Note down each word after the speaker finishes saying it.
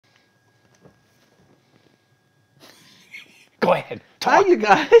Go ahead. Talk. Hi, you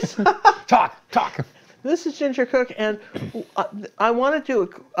guys. Talk. This is Ginger Cook, and I want to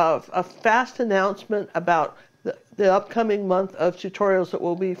do a fast announcement about the upcoming month of tutorials that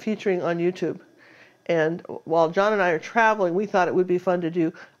we'll be featuring on YouTube. And while John and I are traveling, we thought it would be fun to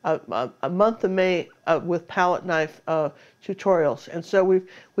do a month of May with palette knife tutorials. And so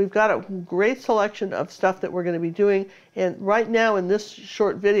we've got a great selection of stuff that we're going to be doing. And right now in this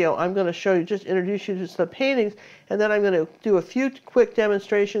short video, I'm going to show you, just introduce you to some paintings, and then I'm going to do a few quick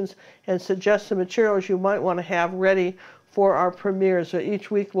demonstrations and suggest some materials you might want to have ready for our premieres. So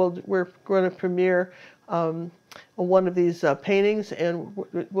each week we're going to premiere one of these paintings, and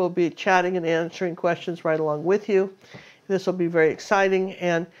we'll be chatting and answering questions right along with you. This will be very exciting,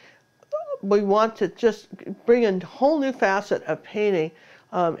 and we want to just bring a whole new facet of painting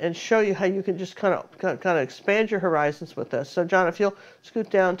and show you how you can just kind of expand your horizons with this. So John, if you'll scoot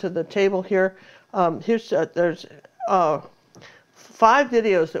down to the table here, there's 5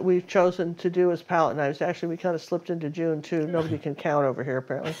 videos that we've chosen to do as palette knives. Actually, we kind of slipped into June too. Nobody can count over here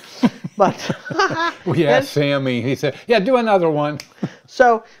apparently. But we asked Sammy. He said, "Yeah, do another one."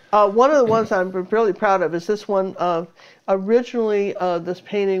 So one of the ones I'm really proud of is this one. Originally, this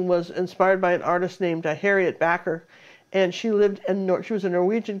painting was inspired by an artist named Harriet Backer, and she lived in she was a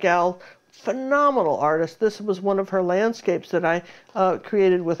Norwegian gal. Phenomenal artist. This was one of her landscapes that I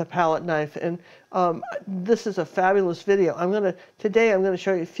created with a palette knife, and this is a fabulous video. Today I'm going to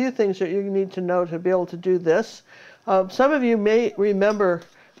show you a few things that you need to know to be able to do this. Some of you may remember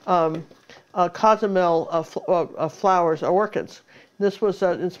Cozumel flowers, orchids. This was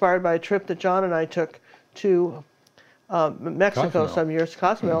inspired by a trip that John and I took to Mexico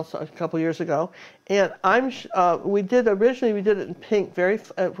Cozumel a couple years ago, and originally we did it in pink,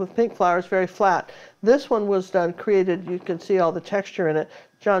 with pink flowers, very flat. This one was created. You can see all the texture in it.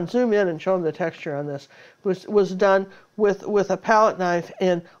 John, zoom in and show them the texture on this. Was done with a palette knife,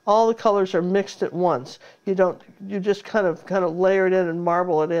 and all the colors are mixed at once. You just kind of layer it in and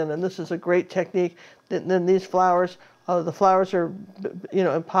marble it in, and this is a great technique. Then these flowers. The flowers are,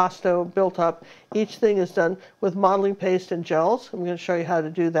 impasto, built up. Each thing is done with modeling paste and gels. I'm going to show you how to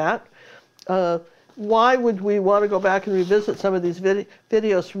do that. Why would we want to go back and revisit some of these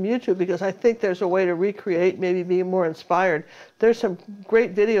videos from YouTube? Because I think there's a way to recreate, maybe be more inspired. There's some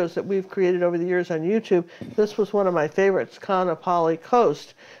great videos that we've created over the years on YouTube. This was one of my favorites, Kanapali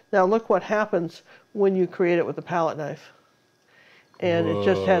Coast. Now look what happens when you create it with a palette knife. And Whoa. It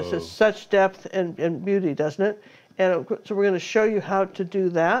just has such depth and beauty, doesn't it? And so we're going to show you how to do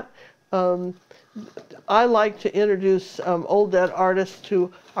that. I like to introduce old dead artists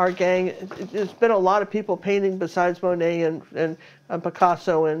to our gang. There's been a lot of people painting besides Monet and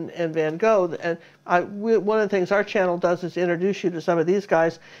Picasso and Van Gogh. And one of the things our channel does is introduce you to some of these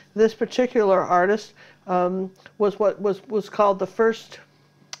guys. This particular artist was what was called the first.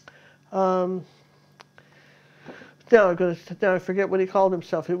 Now I forget what he called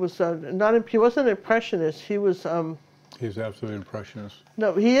himself. It was he wasn't an impressionist. He was. He's absolutely impressionist.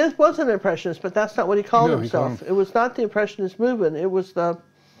 No, was an impressionist, but that's not what he called himself. It was not the impressionist movement. It was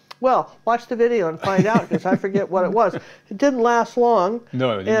well, watch the video and find out, because I forget what it was. It didn't last long.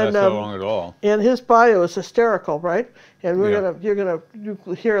 No, it didn't last so long at all. And his bio is hysterical, right? And you're gonna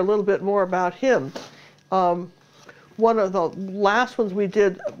hear a little bit more about him. One of the last ones we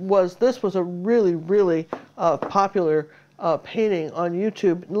did was a really, really popular painting on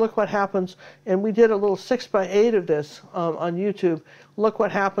YouTube. And look what happens, and we did a little 6x8 of this on YouTube. Look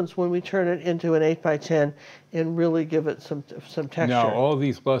what happens when we turn it into an 8x10 and really give it some texture. Now, all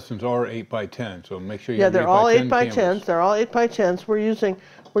these lessons are 8x10, so make sure you they're all 8x10s. They're all 8x10s. We're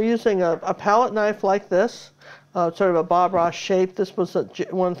using a palette knife like this. Sort of a Bob Ross shape. This was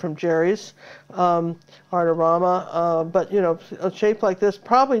one from Jerry's Artorama, but a shape like this.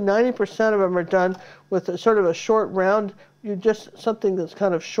 Probably 90% of them are done with sort of a short round. Something that's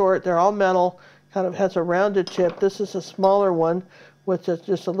kind of short. They're all metal. Kind of has a rounded tip. This is a smaller one, which is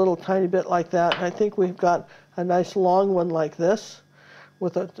just a little tiny bit like that. And I think we've got a nice long one like this,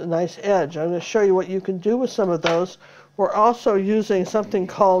 with a nice edge. I'm going to show you what you can do with some of those. We're also using something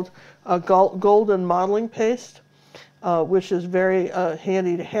called a golden modeling paste, which is very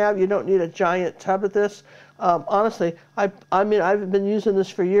handy to have. You don't need a giant tub of this. Honestly, I mean, I've been using this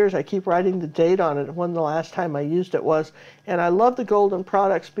for years. I keep writing the date on it, when the last time I used it was. And I love the golden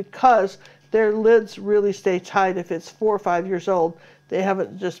products because their lids really stay tight. If it's 4 or 5 years old, they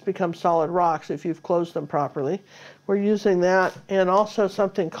haven't just become solid rocks if you've closed them properly. We're using that, and also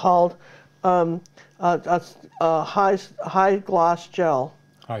something called high gloss gel.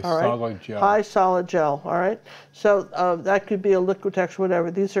 Solid gel. High solid gel, all right? So that could be a Liquitex or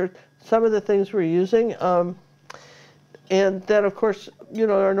whatever. These are some of the things we're using. And then, of course, you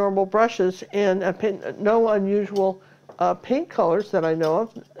know, our normal brushes and no unusual paint colors that I know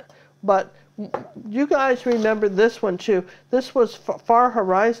of. But you guys remember this one too. This was Far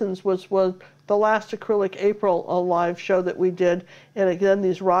Horizons was the last acrylic April live show that we did. And again,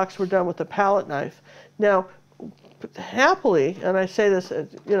 these rocks were done with a palette knife. Now, happily, and I say this,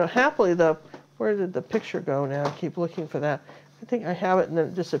 you know, happily, where did the picture go now? I keep looking for that. I think I have it and then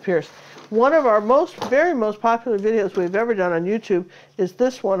it disappears. One of our very most popular videos we've ever done on YouTube is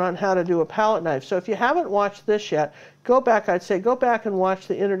this one on how to do a palette knife. So if you haven't watched this yet, go back, I'd say go back and watch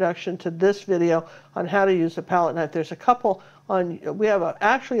the introduction to this video on how to use a palette knife. There's a couple on, we have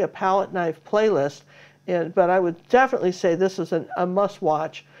actually a palette knife playlist, but I would definitely say this is a must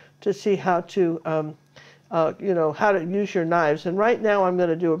watch to see how to, you know, how to use your knives. And right now I'm going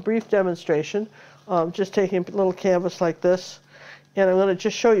to do a brief demonstration, just taking a little canvas like this. And I'm going to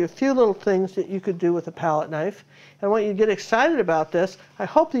just show you a few little things that you could do with a palette knife. And I want you to get excited about this. I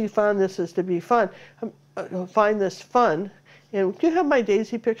hope that you find this to be fun. Find this fun. And do you have my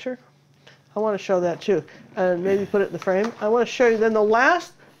daisy picture? I want to show that too. And maybe put it in the frame. I want to show you then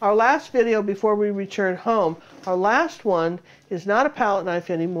our last video before we return home. Our last one is not a palette knife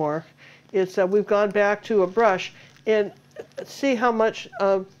anymore. It's we've gone back to a brush. And see how much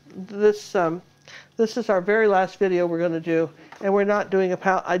of this, this is our very last video we're going to do. And we're not doing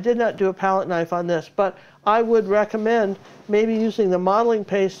I did not do a palette knife on this, but I would recommend maybe using the modeling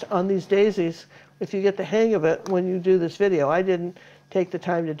paste on these daisies if you get the hang of it when you do this video. I didn't take the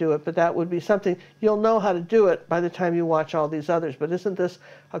time to do it, but that would be something. You'll know how to do it by the time you watch all these others, but isn't this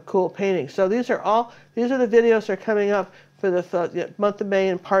a cool painting? So these are the videos that are coming up for the month of May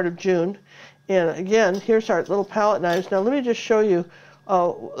and part of June. And again, here's our little palette knives. Now let me just show you.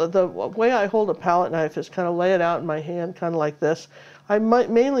 The way I hold a palette knife is kind of lay it out in my hand, kind of like this. I'm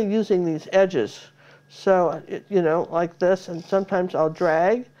mainly using these edges, so you know, like this, and sometimes I'll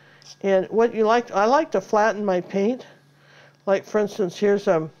drag. And what you like, I like to flatten my paint. Like for instance, here's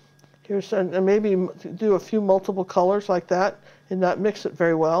and maybe do a few multiple colors like that, and not mix it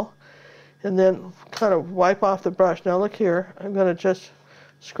very well, and then kind of wipe off the brush. Now look here, I'm going to just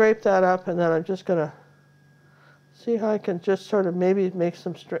scrape that up, and then I'm just going to see how I can just sort of maybe make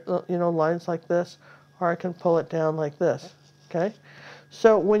some straight, you know, lines like this, or I can pull it down like this, okay?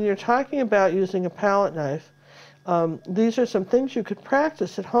 So when you're talking about using a palette knife, these are some things you could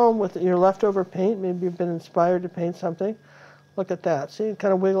practice at home with your leftover paint. Maybe you've been inspired to paint something. Look at that. See,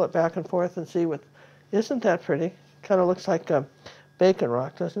 kind of wiggle it back and forth and see what, isn't that pretty? Kind of looks like bacon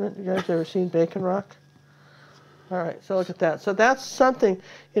rock, doesn't it? You guys ever seen bacon rock? All right, so look at that. So that's something,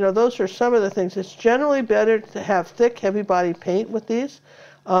 you know, those are some of the things. It's generally better to have thick, heavy body paint with these.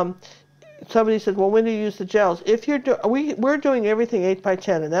 Somebody said, well, when do you use the gels? If you're we're doing everything 8 by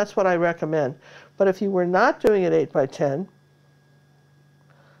 10, and that's what I recommend. But if you were not doing it 8 by 10,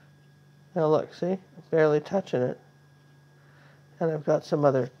 now look, see, barely touching it. And I've got some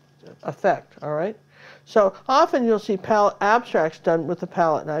other effect, all right? So often you'll see abstracts done with the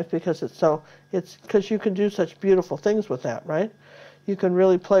palette knife because it's because you can do such beautiful things with that, right? You can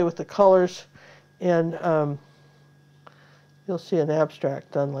really play with the colors, and you'll see an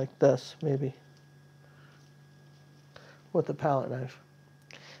abstract done like this, maybe, with the palette knife.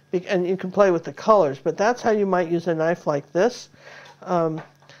 And you can play with the colors, but that's how you might use a knife like this. A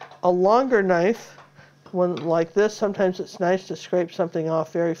longer knife, one like this, sometimes it's nice to scrape something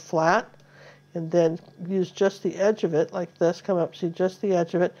off very flat, and then use just the edge of it like this. Come up, see just the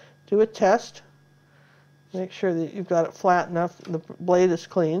edge of it. Do a test. Make sure that you've got it flat enough, the blade is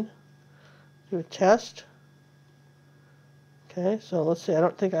clean. Do a test. Okay, so let's see, I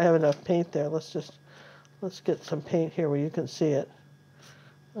don't think I have enough paint there. Let's get some paint here where you can see it.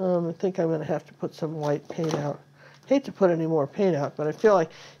 I think I'm going to have to put some white paint out. Hate to put any more paint out, but I feel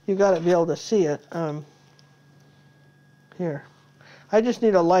like you've got to be able to see it. Here. I just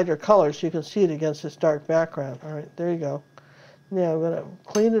need a lighter color so you can see it against this dark background. All right, there you go. Now I'm going to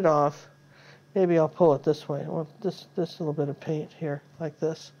clean it off. Maybe I'll pull it this way. I want this little bit of paint here, like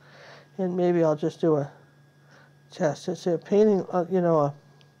this. And maybe I'll just do a test. It's a painting, you know,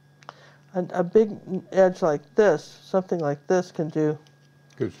 a big edge like this, something like this can do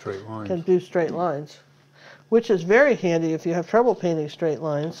straight lines. Can do straight lines, which is very handy if you have trouble painting straight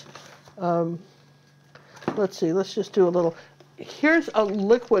lines. Let's see, let's just do a little. Here's a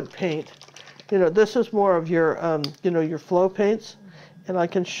liquid paint. You know, this is more of your, you know, your flow paints. And I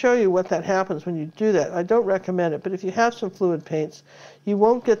can show you what that happens when you do that. I don't recommend it, but if you have some fluid paints, you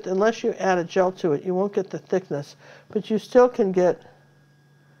won't get, unless you add a gel to it, you won't get the thickness. But you still can get,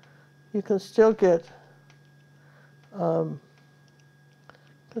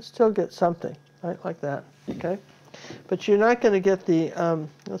 something, right, like that, okay? but you're not going to get the,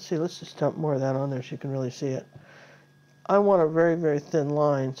 let's see, let's just dump more of that on there so you can really see it. I want a very, very thin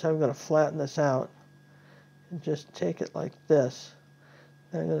line, so I'm going to flatten this out and just take it like this.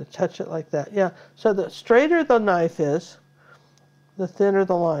 And I'm going to touch it like that. Yeah, so the straighter the knife is, the thinner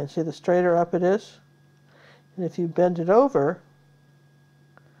the line. See, the straighter up it is? And if you bend it over,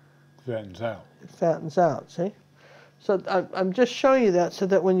 fattens out. It fattens out, see? So I'm just showing you that so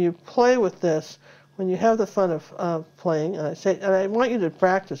that when you play with this, when you have the fun of playing, and I want you to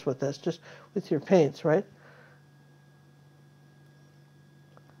practice with this, just with your paints, right?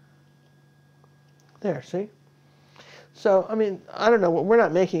 There, see? So, I mean, I don't know, we're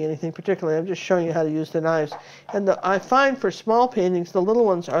not making anything particularly, I'm just showing you how to use the knives. And I find for small paintings, the little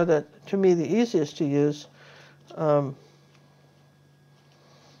ones are, to me, the easiest to use.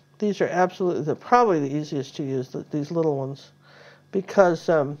 These are absolutely, probably the easiest to use, these little ones, because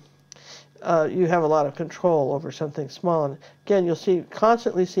you have a lot of control over something small. And again, you'll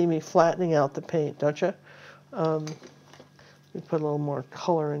constantly see me flattening out the paint, don't you? Let me put a little more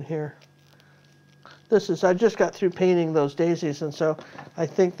color in here. I just got through painting those daisies, and so I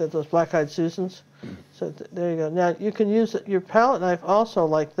think that those black-eyed Susans. So there you go. Now you can use your palette knife also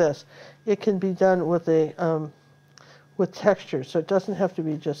like this. It can be done with with texture, so it doesn't have to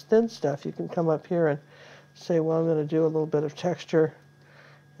be just thin stuff. You can come up here and say, well, I'm going to do a little bit of texture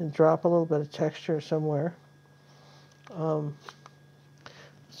and drop a little bit of texture somewhere. So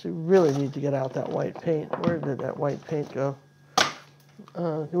you really need to get out that white paint. Where did that white paint go?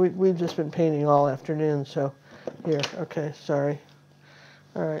 We've just been painting all afternoon, so here, okay, sorry.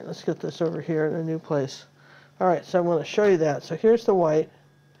 All right, let's get this over here in a new place. All right, so I'm going to show you that. So here's the white.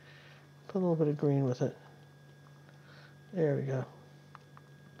 Put a little bit of green with it. There we go.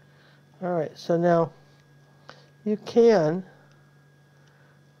 All right, so now you can,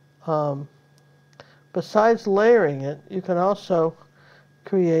 besides layering it, you can also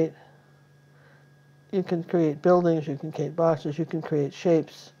create buildings, you can create boxes, you can create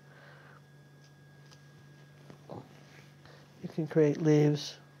shapes. You can create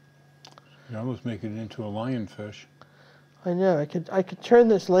leaves. You almost make it into a lionfish. I know. I could turn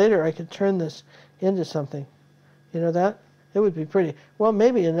this later. I could turn this into something. You know that? It would be pretty. Well,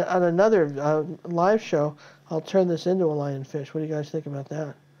 maybe on another live show, I'll turn this into a lionfish. What do you guys think about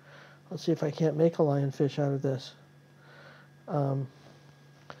that? Let's see if I can't make a lionfish out of this.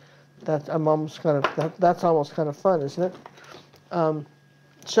 That's almost kind of fun, isn't it?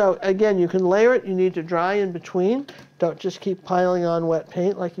 So again, you can layer it. You need to dry in between. Don't just keep piling on wet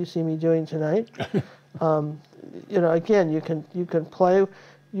paint like you see me doing tonight. You know, again, you can play.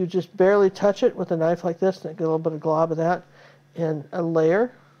 You just barely touch it with a knife like this, and get a little bit of glob of that, and a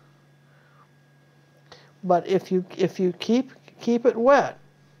layer. But if you keep it wet,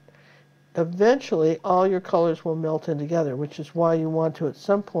 eventually all your colors will melt in together, which is why you want to at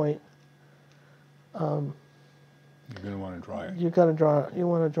some point. You're going to want to dry it. You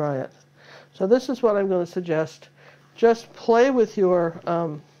want to dry it. So this is what I'm going to suggest. Just play with your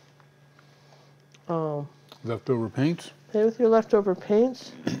leftover paints. Play with your leftover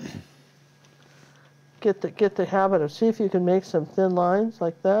paints. Get the habit of, see if you can make some thin lines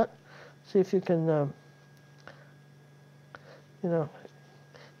like that. See if you can, you know.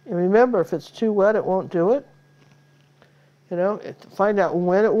 And remember, if it's too wet, it won't do it. You know, find out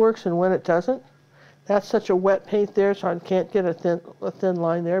when it works and when it doesn't. That's such a wet paint there, so I can't get a thin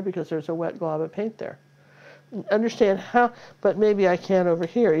line there because there's a wet glob of paint there. Understand how, but maybe I can over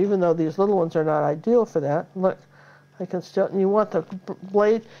here, even though these little ones are not ideal for that. Look, I can still, and you want the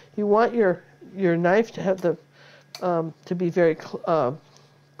blade, you want your knife to have the, to be very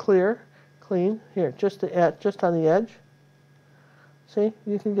clear, clean. Here, just on the edge. See,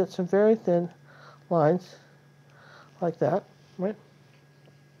 you can get some very thin lines like that, right?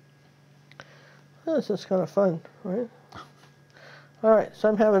 This is kind of fun, right? All right, so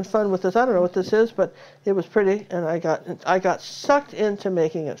I'm having fun with this. I don't know what this is, but it was pretty, and I got sucked into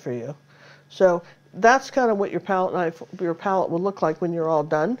making it for you. So that's kind of what your palette will look like when you're all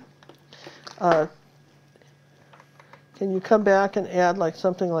done. Can you come back and add like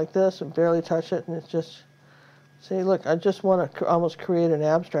something like this and barely touch it, and it's just, see, look, I just want to almost create an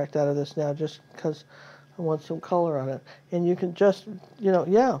abstract out of this now just because I want some color on it. And you can just, you know,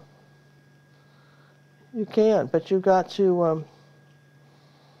 yeah, you can, but you've got to,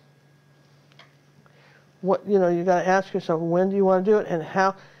 you know, you got to ask yourself, when do you want to do it, and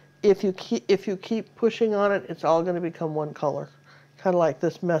how. If you keep pushing on it, it's all going to become one color, kind of like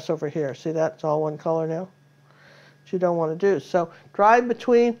this mess over here. See, that's all one color now. Which you don't want to do. So dry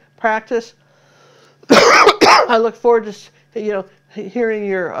between, practice. I look forward to, you know, hearing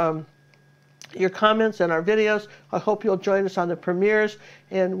your your comments and our videos. I hope you'll join us on the premieres,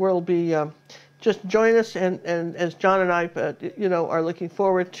 and we'll be just join us. And as Jon and I, are looking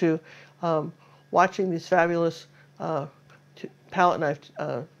forward to watching these fabulous palette knife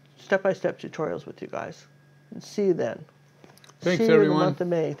step-by-step tutorials with you guys. And see you then. Thanks, see you everyone. in the month of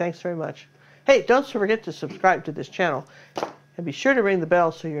May. Thanks very much. Hey, don't forget to subscribe to this channel, and be sure to ring the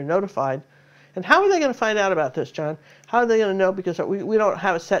bell so you're notified. And how are they going to find out about this, Jon? How are they going to know? Because we don't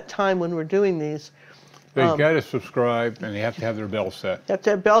have a set time when we're doing these. They've got to subscribe, and they have to have their bell set. You have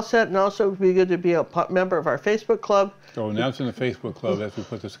to have bell set, and also it would be good to be a member of our Facebook club. So announce in the Facebook club as we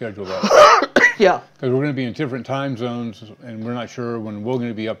put the schedule out. Yeah. Because we're going to be in different time zones, and we're not sure when we're going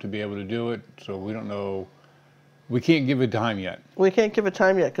to be up to be able to do it, so we don't know. We can't give a time yet. We can't give a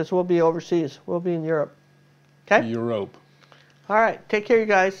time yet because we'll be overseas. We'll be in Europe. Okay? Europe. All right. Take care, you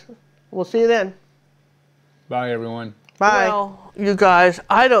guys. We'll see you then. Bye, everyone. Bye. Well, you guys,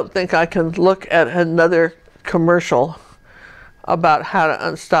 I don't think I can look at another commercial about how to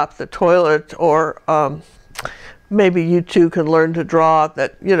unstop the toilet, or maybe you two can learn to draw.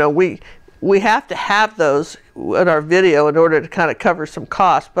 That, we have to have those in our video in order to kind of cover some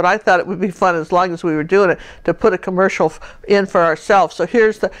costs, but I thought it would be fun, as long as we were doing it, to put a commercial in for ourselves. So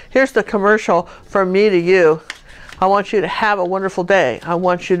here's the commercial from me to you. I want you to have a wonderful day. I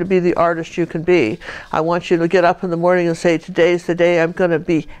want you to be the artist you can be. I want you to get up in the morning and say, today's the day I'm going to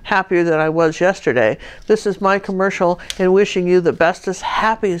be happier than I was yesterday. This is my commercial in wishing you the bestest,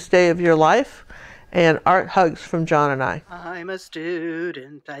 happiest day of your life. And art hugs from Jon and I. I'm a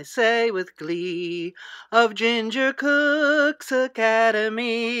student, I say with glee, of Ginger Cook's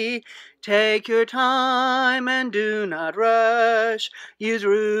Academy. Take your time and do not rush. Use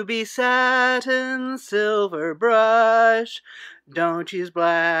ruby satin, silver brush. Don't use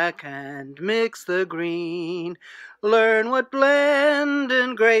black and mix the green. Learn what blend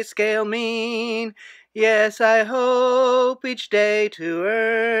and grayscale mean. Yes, I hope each day to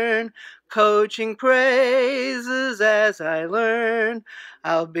earn coaching praises as I learn.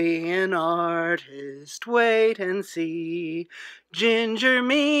 I'll be an artist, wait and see. Ginger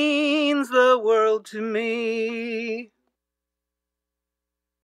means the world to me.